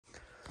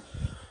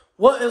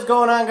What is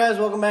going on, guys?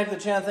 Welcome back to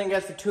the channel. Thank you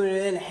guys for tuning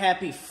in.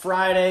 Happy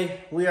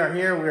Friday. We are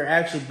here. We're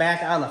actually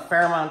back on the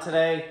Fairmont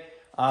today.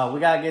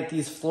 We got to get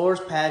these floors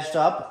patched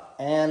up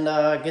and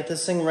get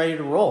this thing ready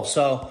to roll.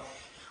 So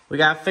we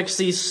got to fix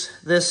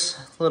this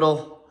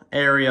little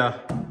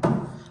area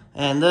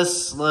and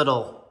this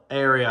little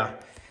area.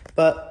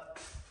 But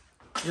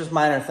just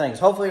minor things.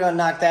 Hopefully we're going to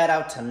knock that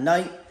out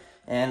tonight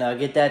and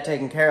get that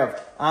taken care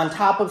of. On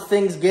top of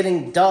things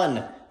getting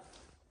done,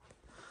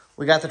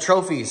 we got the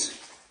trophies.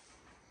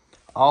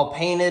 All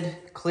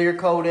painted, clear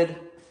coated,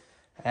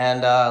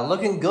 and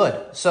looking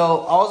good. So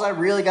all I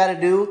really got to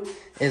do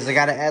is I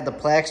got to add the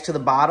plaques to the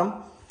bottom,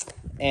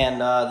 and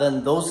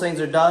then those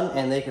things are done,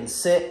 and they can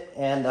sit,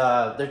 and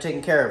they're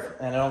taken care of,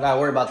 and I don't got to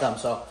worry about them.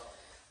 So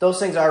those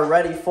things are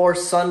ready for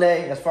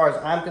Sunday, as far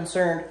as I'm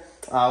concerned.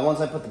 Once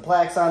I put the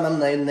plaques on them,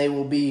 then they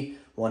will be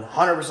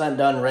 100%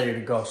 done, ready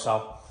to go.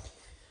 So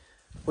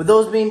with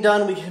those being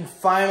done, we can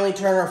finally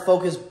turn our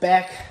focus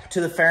back to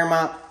the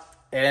Fairmont,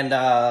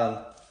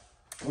 and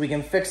we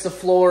can fix the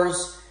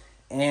floors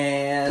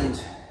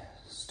and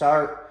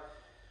start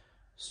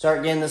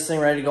getting this thing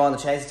ready to go on the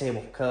chassis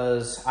table.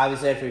 Because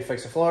obviously after we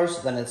fix the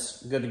floors, then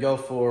it's good to go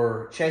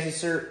for Chassis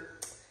Cert.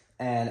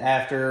 And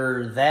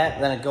after that,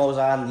 then it goes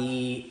on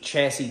the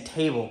chassis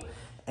table.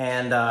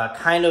 And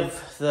kind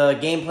of the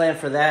game plan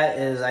for that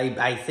is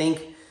I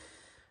think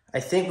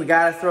we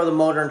got to throw the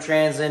motor and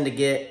trans in to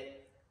get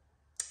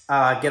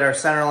our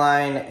center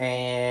line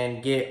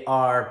and get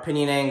our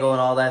pinion angle and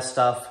all that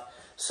stuff.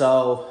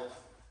 So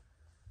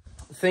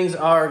things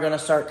are going to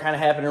start kind of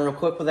happening real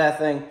quick with that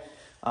thing.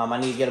 I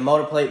need to get a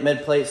motor plate,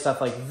 mid plate, stuff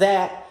like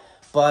that.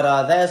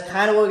 But that is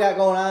kind of what we got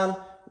going on.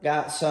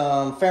 Got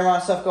some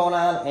Fairmont stuff going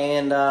on,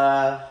 and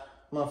I'm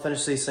going to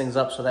finish these things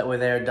up so that way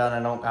they're done.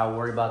 I don't got to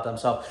worry about them.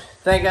 So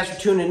thank you guys for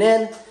tuning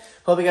in.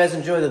 Hope you guys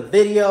enjoy the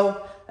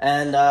video.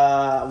 And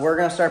we're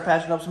going to start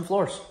patching up some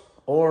floors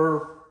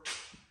or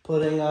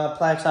putting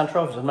plaques on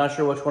trophies. I'm not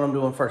sure which one I'm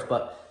doing first,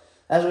 but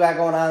as we got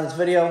going on in this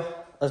video,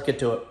 let's get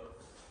to it.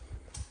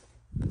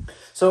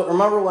 So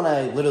remember when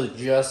I literally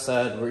just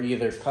said we're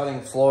either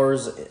cutting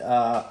floors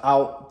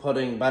out,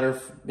 putting better,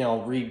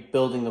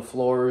 rebuilding the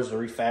floors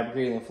or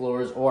refabricating the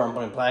floors, or I'm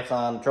putting plaques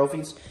on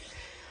trophies?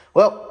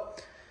 Well,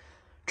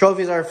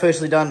 trophies are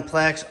officially done.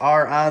 Plaques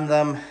are on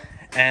them,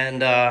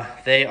 and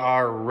they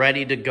are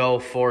ready to go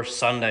for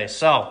Sunday.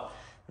 So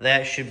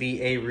that should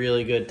be a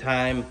really good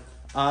time.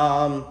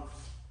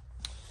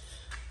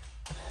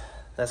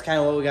 That's kind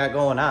of what we got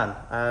going on.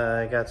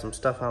 I got some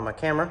stuff on my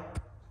camera.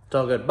 It's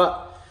all good,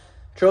 but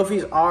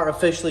trophies are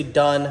officially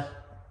done,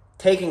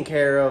 taken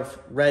care of,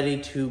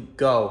 ready to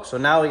go. So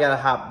now we got to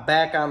hop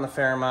back on the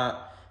Fairmont,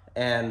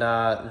 and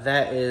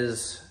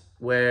that's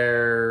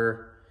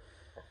where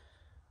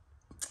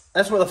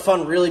the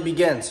fun really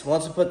begins.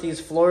 Once we put these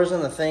floors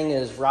in, the thing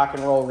is rock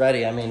and roll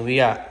ready. I mean, we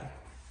got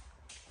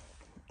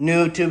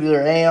new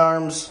tubular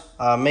A-arms,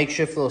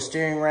 makeshift little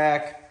steering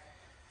rack,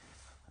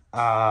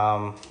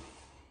 and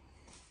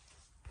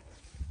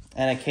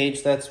a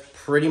cage that's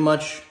pretty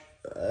much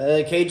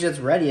a cage that's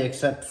ready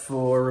except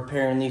for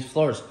repairing these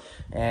floors.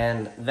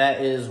 And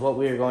that is what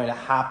we are going to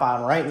hop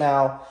on right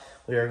now.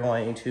 We are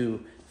going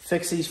to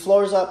fix these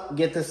floors up,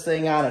 get this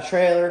thing on a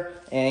trailer,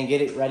 and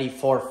get it ready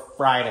for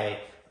Friday.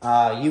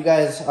 You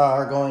guys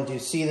are going to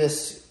see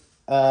this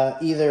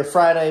either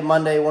Friday,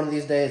 Monday, one of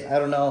these days, I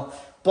don't know.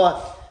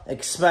 But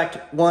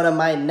expect one of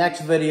my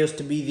next videos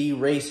to be the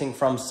racing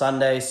from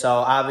Sunday. So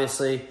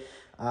obviously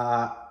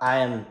I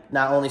am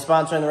not only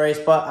sponsoring the race,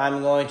 but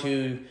I'm going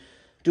to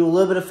do a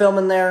little bit of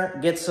filming there,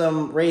 get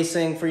some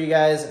racing for you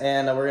guys,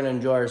 and we're going to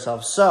enjoy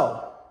ourselves.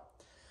 So,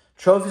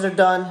 trophies are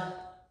done,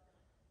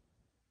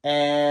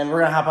 and we're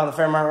going to hop on the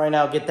Fairmont right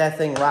now, get that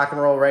thing rock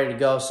and roll ready to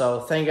go.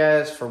 So, thank you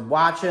guys for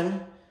watching.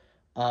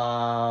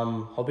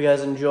 Hope you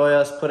guys enjoy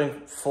us putting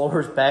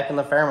floors back in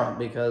the Fairmont,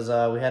 because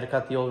we had to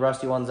cut the old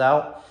rusty ones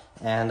out,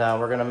 and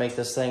we're going to make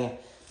this thing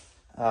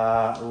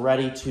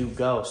ready to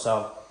go.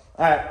 So,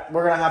 all right,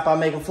 we're going to hop on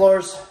making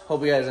floors.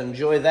 Hope you guys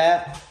enjoy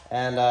that,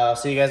 and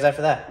see you guys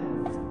after that.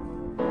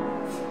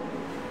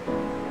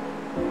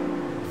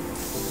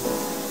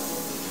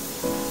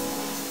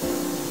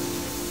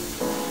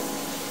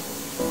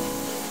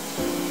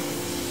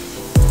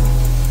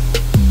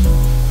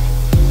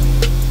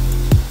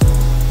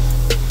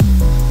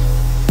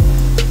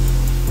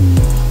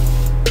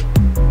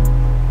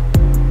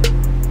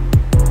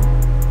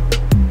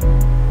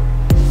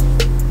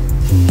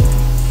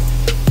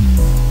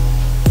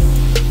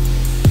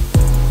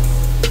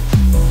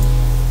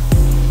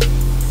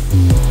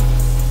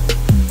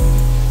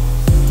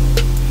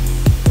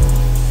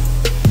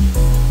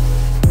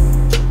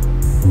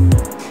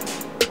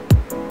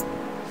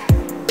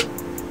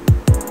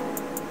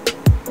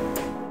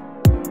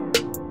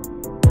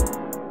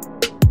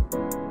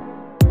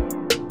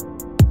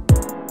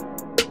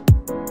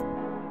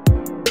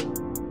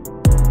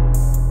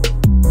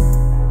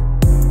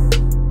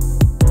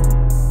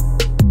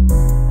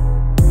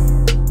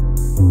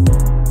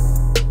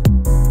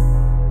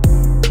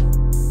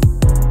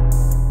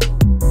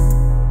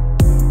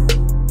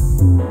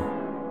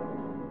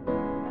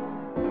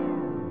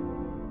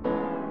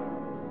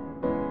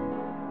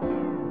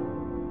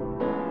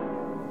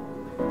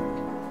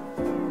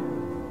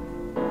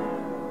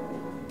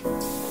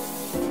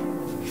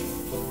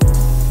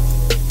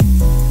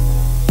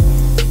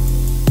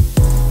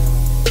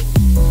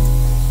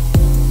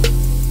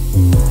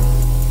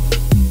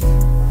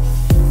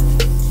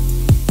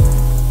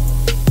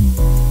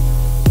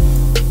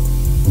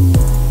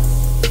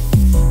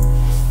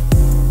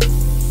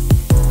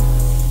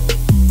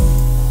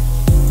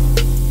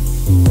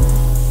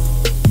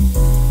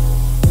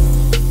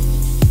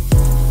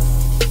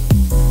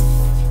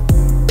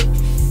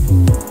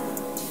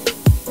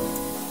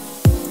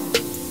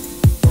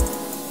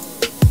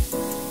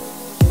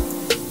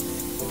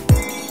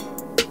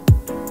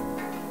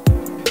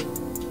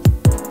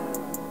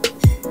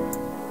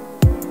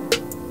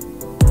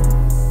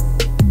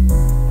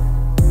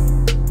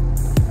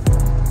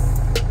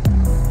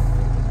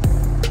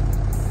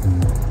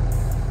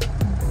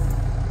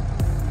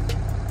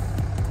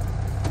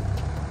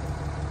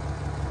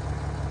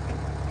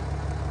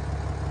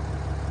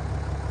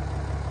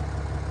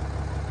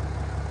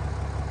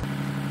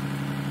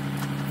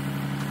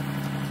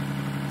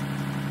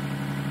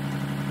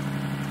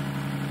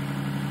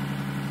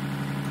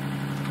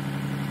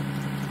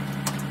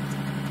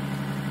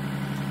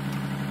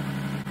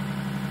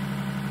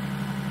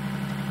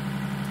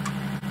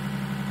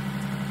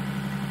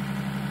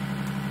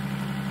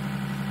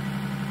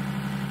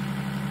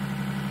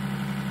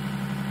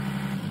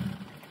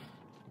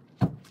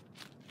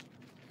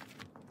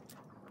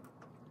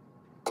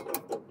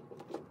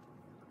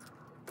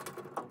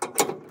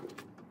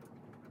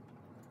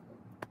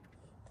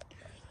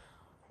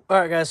 All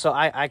right, guys, so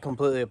I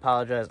completely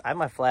apologize.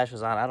 My flash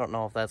is on. I don't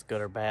know if that's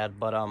good or bad,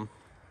 but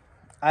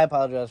I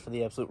apologize for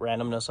the absolute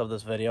randomness of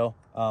this video.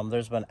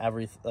 There's been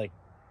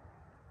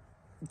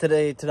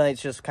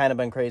tonight's just kind of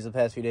been crazy. The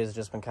past few days have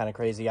just been kind of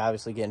crazy.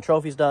 Obviously, getting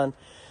trophies done.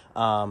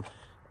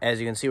 As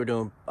you can see, we're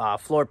doing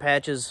floor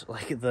patches.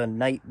 Like the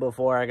night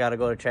before I got to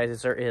go to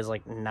Chassis Cert, it is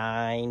like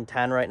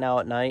 9-10 right now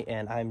at night,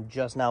 and I'm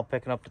just now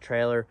picking up the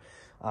trailer.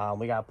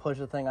 We got to push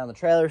the thing on the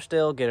trailer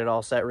still, get it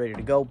all set, ready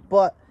to go.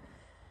 But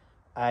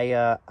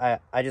I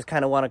just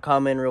kind of want to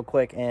come in real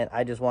quick, and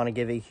I just want to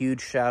give a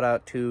huge shout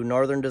out to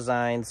Northern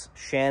Designs,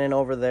 Shannon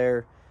over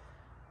there.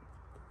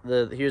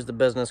 Here's the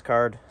business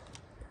card.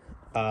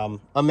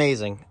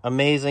 Amazing,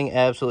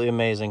 absolutely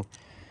amazing.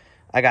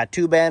 I got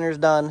 2 banners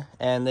done,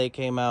 and they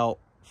came out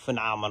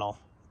phenomenal.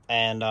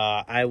 And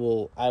I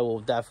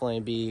will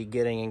definitely be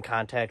getting in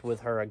contact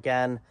with her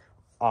again.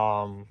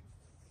 I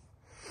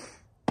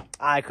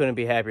couldn't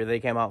be happier.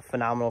 They came out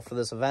phenomenal for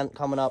this event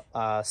coming up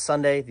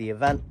Sunday, the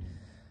event.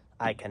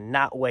 I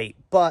cannot wait.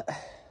 But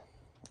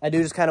I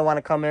do just kind of want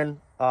to come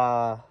in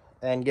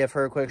and give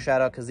her a quick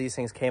shout out because these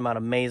things came out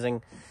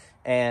amazing.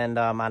 And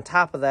on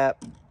top of that,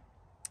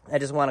 I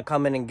just want to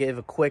come in and give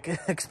a quick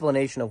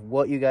explanation of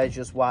what you guys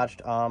just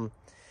watched. A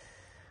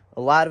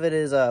lot of it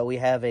is we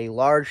have a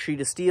large sheet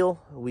of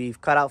steel.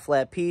 We've cut out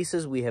flat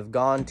pieces. We have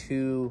gone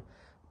to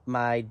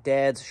my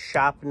dad's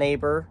shop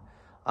neighbor.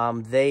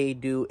 They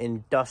do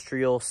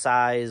industrial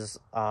size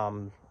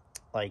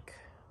like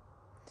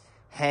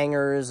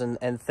hangers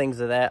and things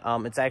of that.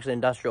 It's actually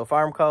Industrial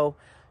Farm Co.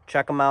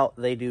 Check them out.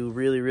 They do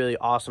really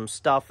awesome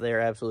stuff. They're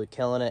absolutely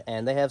killing it,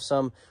 and they have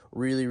some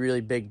really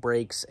big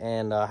brakes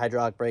and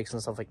hydraulic brakes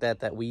and stuff like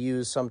that we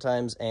use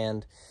sometimes.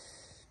 And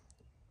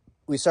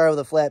we started with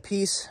a flat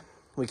piece.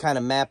 We kind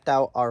of mapped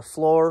out our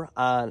floor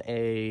on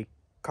a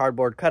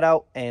cardboard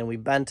cutout, and we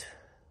bent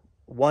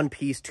one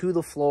piece to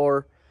the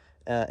floor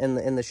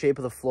in the shape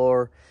of the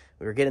floor.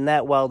 We were getting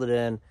that welded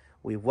in.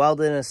 We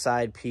welded in a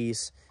side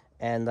piece,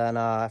 and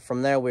then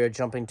from there we are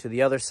jumping to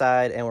the other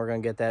side, and we're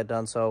going to get that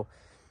done. So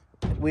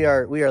we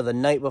are the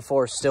night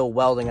before still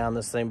welding on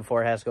this thing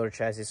before it has to go to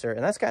Chassis Cert,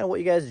 and that's kind of what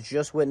you guys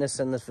just witnessed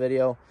in this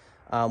video.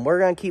 We're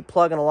going to keep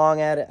plugging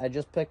along at it. I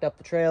just picked up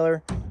the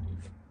trailer.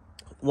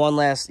 One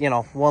last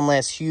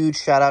huge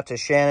shout out to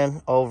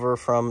Shannon over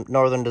from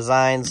Northern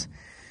Designs.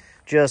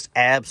 Just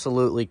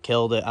absolutely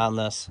killed it on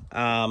this.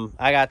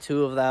 I got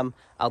 2 of them.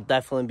 I'll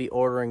definitely be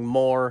ordering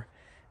more,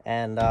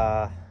 and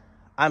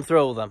I'm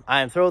thrilled with them.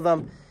 I am thrilled with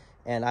them,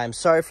 and I'm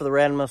sorry for the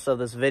randomness of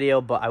this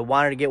video, but I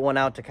wanted to get one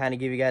out to kind of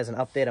give you guys an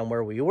update on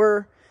where we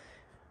were.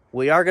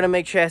 We are going to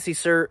make Chassis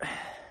Cert.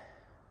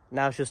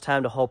 Now it's just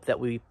time to hope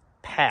that we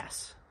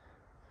pass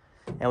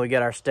and we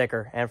get our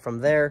sticker, and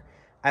from there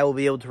I will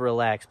be able to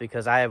relax,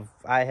 because I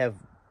have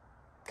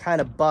kind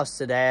of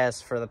busted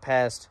ass for the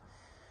past,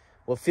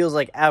 what feels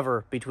like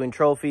ever, between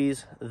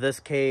trophies,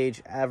 this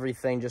cage,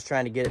 everything, just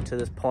trying to get it to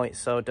this point.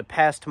 So to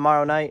pass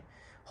tomorrow night,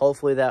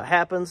 hopefully that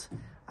happens.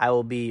 I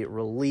will be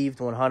relieved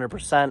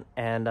 100%,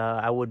 and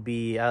I'm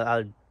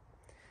going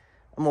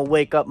to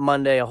wake up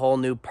Monday a whole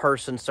new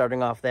person,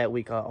 starting off that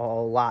week a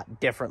lot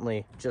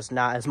differently, just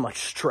not as much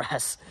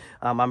stress.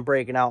 I'm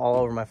breaking out all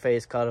over my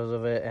face because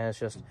of it, and it's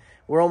just,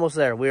 we're almost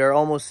there. We are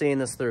almost seeing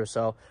this through.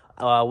 So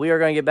we are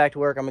going to get back to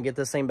work. I'm going to get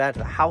this thing back to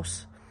the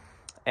house,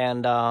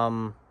 and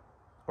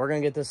we're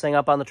going to get this thing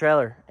up on the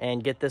trailer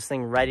and get this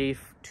thing ready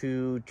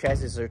to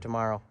Chassis Cert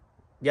tomorrow.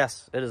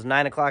 Yes, it is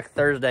 9 o'clock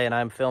Thursday, and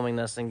I'm filming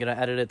this and going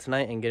to edit it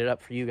tonight and get it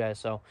up for you guys.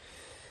 So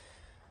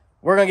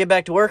we're going to get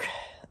back to work.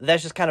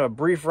 That's just kind of a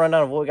brief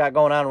rundown of what we got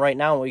going on right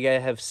now and what you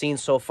guys have seen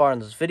so far in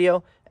this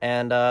video,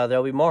 and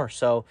there'll be more.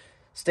 So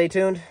stay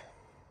tuned.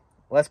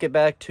 Let's get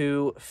back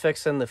to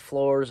fixing the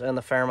floors and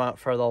the Fairmont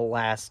for the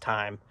last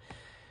time.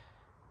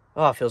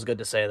 Oh, it feels good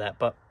to say that,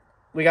 but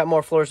we got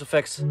more floors to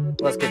fix.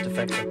 Let's get to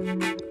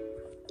fixing.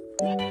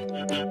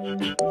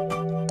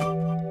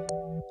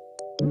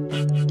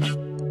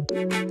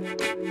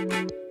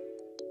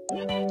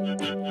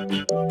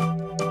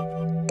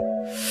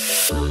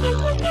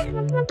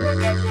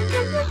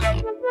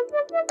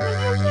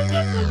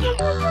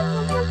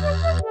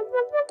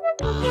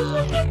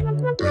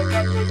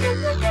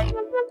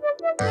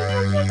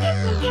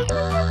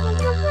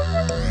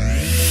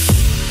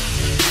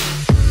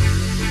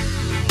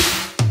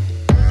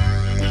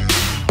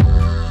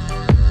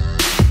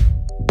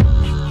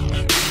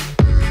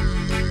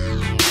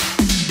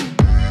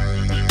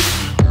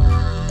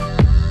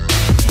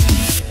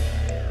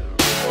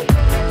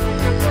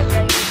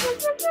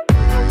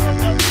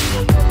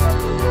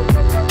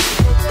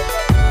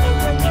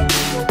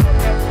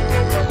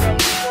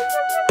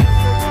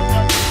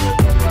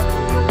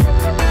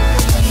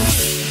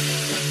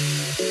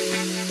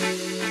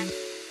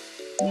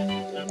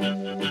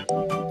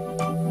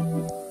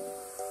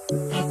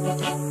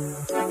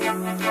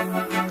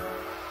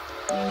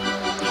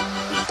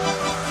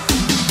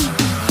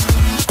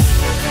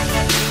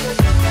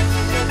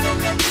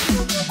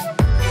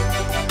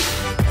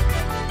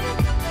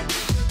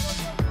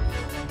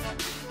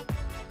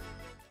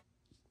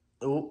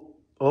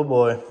 Oh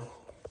boy.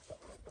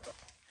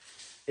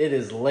 It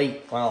is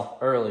late, well,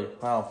 early.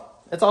 Well,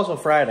 it's also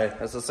Friday.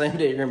 That's the same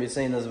day you're gonna be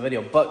seeing this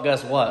video. But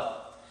guess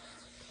what?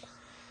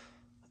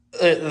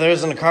 There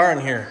isn't a car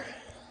in here.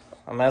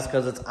 And that's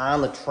because it's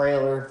on the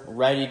trailer,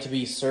 ready to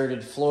be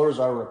certed. Floors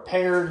are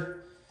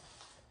repaired.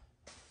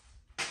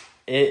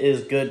 It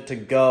is good to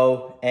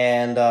go.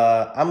 And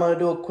I'm gonna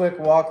do a quick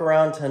walk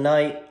around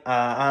tonight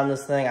on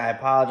this thing. I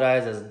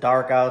apologize, it's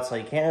dark out, so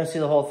you can't really see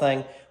the whole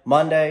thing.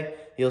 Monday,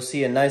 you'll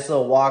see a nice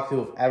little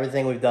walkthrough of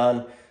everything we've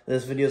done.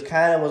 This video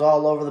was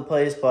all over the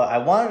place, but I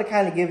wanted to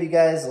kind of give you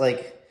guys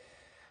like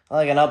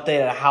an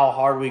update on how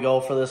hard we go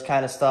for this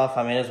kind of stuff.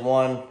 I mean, it's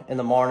 1 in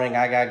the morning.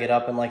 I gotta get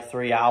up in like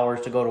 3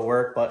 hours to go to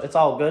work, but it's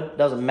all good.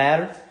 Doesn't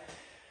matter.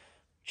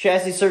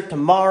 Chassis cert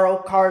tomorrow.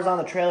 Cars on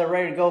the trailer,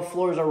 ready to go.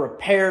 Floors are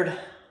repaired.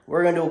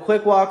 We're gonna do a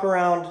quick walk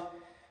around,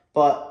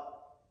 but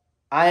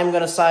I am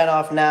gonna sign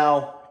off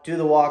now, do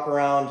the walk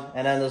around,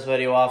 and end this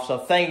video off. So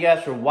thank you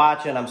guys for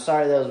watching. I'm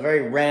sorry that was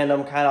very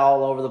random, kind of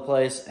all over the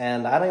place,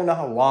 and I don't even know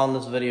how long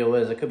this video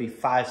is. It could be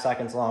 5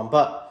 seconds long,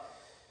 but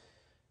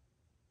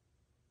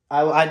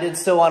I did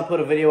still want to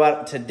put a video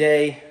out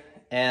today,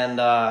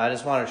 and I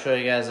just want to show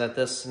you guys that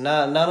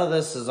none of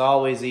this is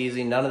always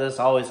easy. None of this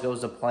always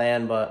goes to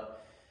plan,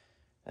 but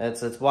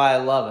it's why I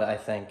love it, I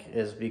think,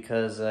 is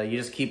because you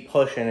just keep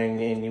pushing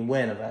and you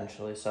win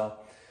eventually. So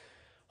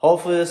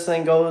hopefully this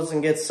thing goes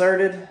and gets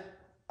certed.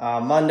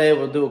 Monday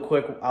I'll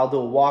do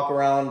a walk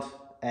around,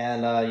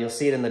 and you'll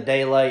see it in the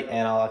daylight,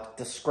 and I'll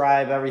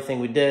describe everything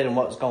we did and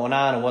what's going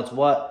on and what's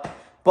what.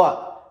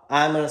 But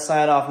I'm going to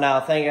sign off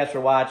now. Thank you guys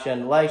for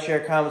watching. Like, share,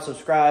 comment,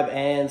 subscribe,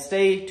 and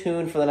stay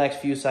tuned for the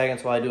next few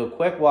seconds while I do a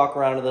quick walk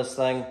around of this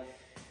thing.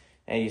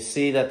 And you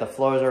see that the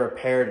floors are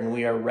repaired and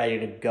we are ready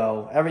to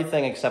go.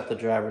 Everything except the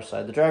driver's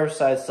side. The driver's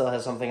side still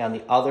has something on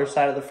the other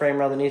side of the frame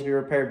rail that needs to be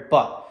repaired,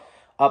 but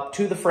up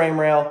to the frame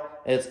rail,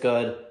 it's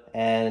good,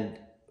 and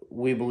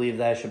we believe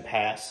that should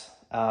pass.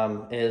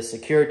 It is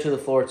secured to the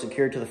floor, it's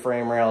secured to the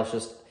frame rail. It's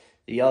just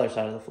the other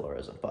side of the floor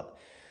isn't. But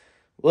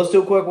let's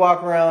do a quick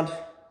walk around,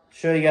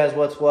 show you guys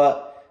what's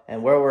what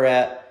and where we're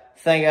at.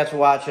 Thank you guys for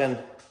watching.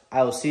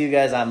 I will see you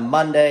guys on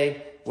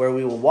Monday, where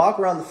we will walk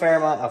around the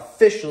Fairmont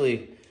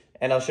officially,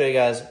 and I'll show you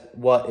guys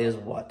what is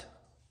what.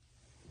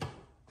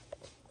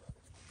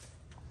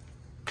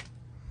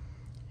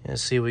 You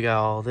see, we got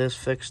all this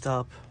fixed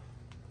up.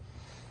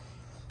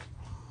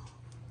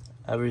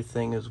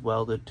 Everything is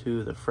welded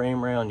to the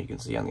frame rail, and you can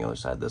see on the other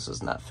side, this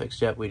is not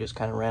fixed yet. We just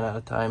kind of ran out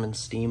of time and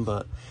steam,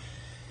 but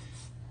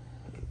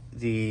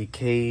the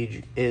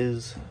cage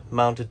is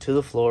mounted to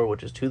the floor,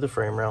 which is to the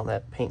frame rail.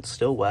 That paint's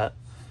still wet,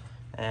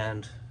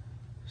 and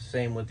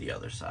same with the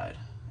other side,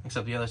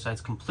 except the other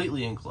side's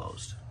completely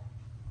enclosed.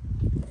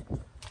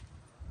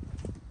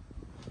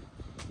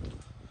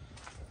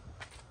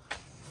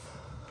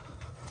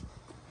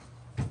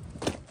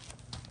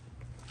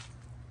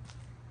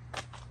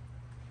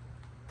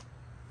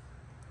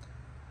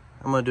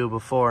 I'm gonna do a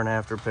before and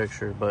after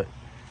picture, but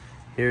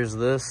here's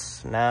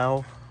this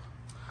now,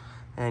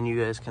 and you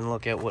guys can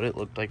look at what it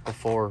looked like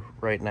before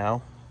right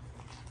now.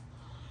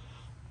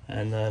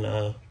 And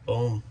then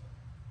boom,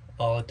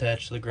 all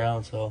attached to the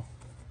ground, so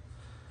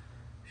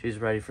she's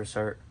ready for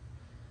cert.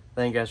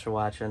 Thank you guys for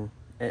watching.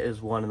 It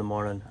is 1 in the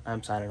morning.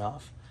 I'm signing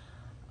off.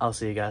 I'll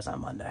see you guys on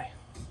Monday.